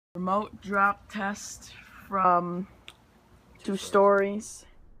Remote drop test from 2 Stories.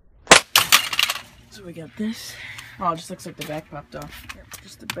 So we got this. Oh, it just looks like the back popped off. Yep,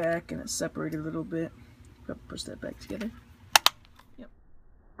 just the back, and it's separated a little bit. Push that back together. Yep.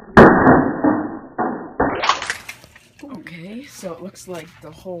 Okay, so it looks like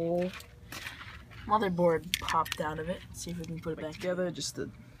the whole motherboard popped out of it. Let's see if we can put it back together. Just the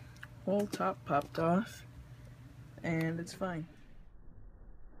whole top popped off, and it's fine.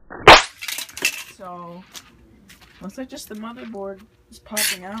 So, looks like just the motherboard is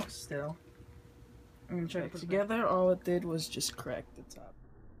popping out still. I'm gonna try to put it together. All it did was just crack the top.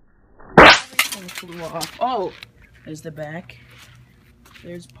 Everything flew off. Oh! There's the back.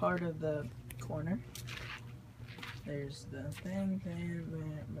 There's part of the corner. There's the thing.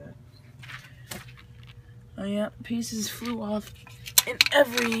 Oh yeah, pieces flew off in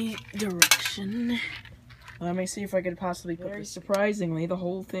every direction. Let me see if I could possibly put this. Surprisingly, the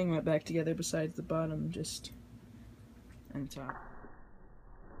whole thing went back together besides the bottom, just and top.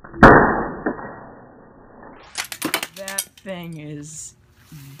 That thing is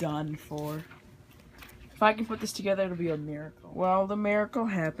done for. If I can put this together, it'll be a miracle. Well, the miracle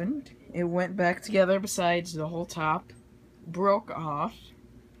happened. It went back together besides the whole top, broke off,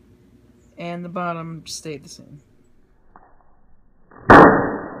 and the bottom stayed the same.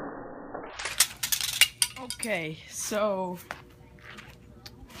 Okay, so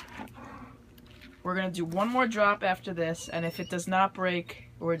we're gonna do one more drop after this, and if it does not break,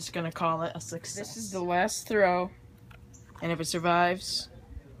 we're just gonna call it a success. This is the last throw, and if it survives,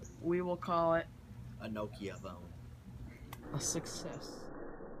 we will call it a Nokia phone. A success.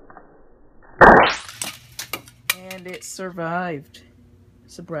 And it survived,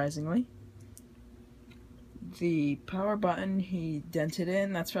 surprisingly. The power button he dented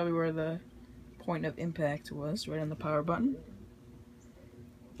in, that's probably where the point of impact was, right on the power button.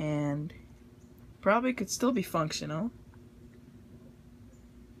 And probably could still be functional.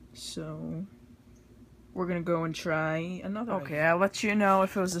 So we're gonna go and try another. Okay, I'll let you know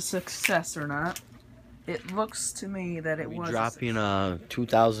if it was a success or not. It looks to me that it was. Dropping a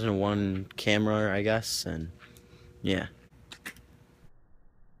 2001 camera, I guess, and yeah.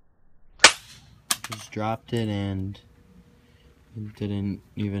 Just dropped it and it didn't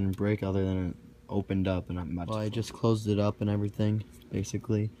even break other than it opened up, and well, I just closed it up and everything,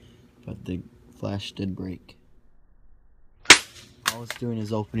 basically, but the flash did break. All it's doing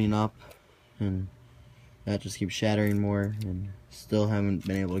is opening up, and that just keeps shattering more, and still haven't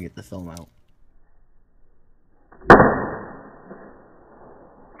been able to get the film out.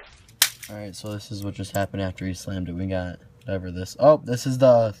 Alright, so this is what just happened after he slammed it. We got whatever this. Oh, this is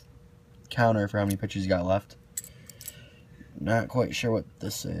the counter for how many pictures you got left. Not quite sure what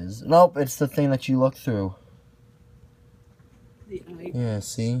this is. Nope, it's the thing that you look through. Yeah,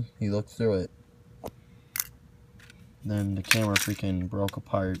 see? You look through it. Then the camera freaking broke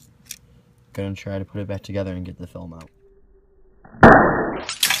apart. Gonna try to put it back together and get the film out.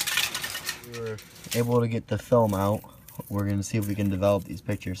 We were able to get the film out. We're gonna see if we can develop these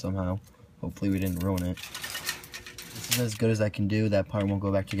pictures somehow. Hopefully we didn't ruin it. This is as good as I can do. That part won't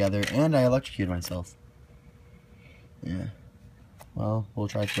go back together. And I electrocuted myself. Yeah. Well, we'll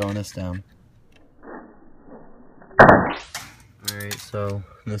try throwing this down. Alright, so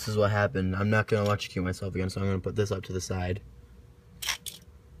this is what happened. I'm not going to electrocute myself again, so I'm going to put this up to the side.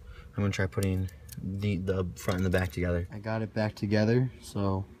 I'm going to try putting the front and the back together. I got it back together,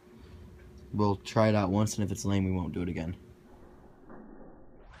 so we'll try it out once, and if it's lame, we won't do it again.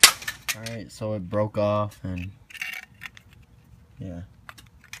 Alright, so it broke off, and yeah.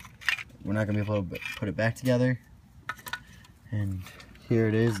 We're not going to be able to put it back together. And here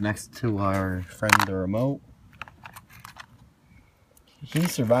it is next to our friend the remote. He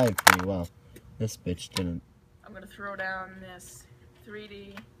survived pretty well. This bitch didn't. I'm going to throw down this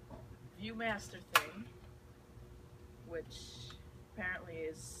 3D Viewmaster thing, which apparently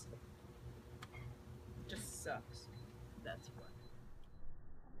is just sucks. That's what.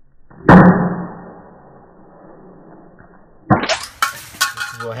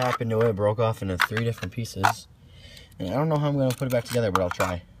 This is what happened to it. It broke off into 3 different pieces. And I don't know how I'm going to put it back together, but I'll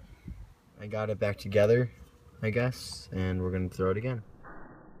try. I got it back together, I guess, and we're going to throw it again.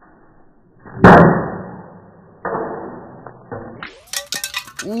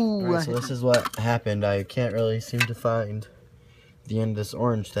 Ooh, right, so this is what happened. I can't really seem to find the end of this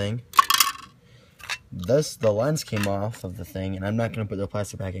orange thing. The lens came off of the thing, and I'm not going to put the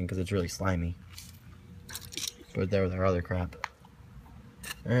plastic back in because it's really slimy. But there with our other crap.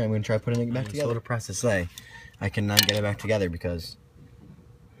 Alright, I'm going to try putting it back together. So to press to say, I cannot get it back together because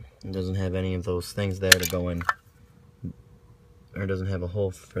it doesn't have any of those things there to go in or it doesn't have a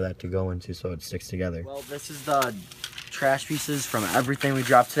hole for that to go into so it sticks together. Well, this is the trash pieces from everything we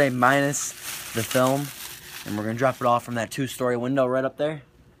dropped today, minus the film. And we're gonna drop it off from that 2-story window right up there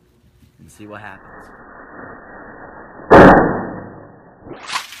and see what happens.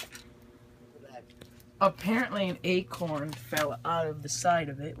 Apparently an acorn fell out of the side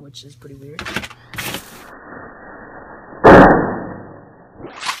of it, which is pretty weird.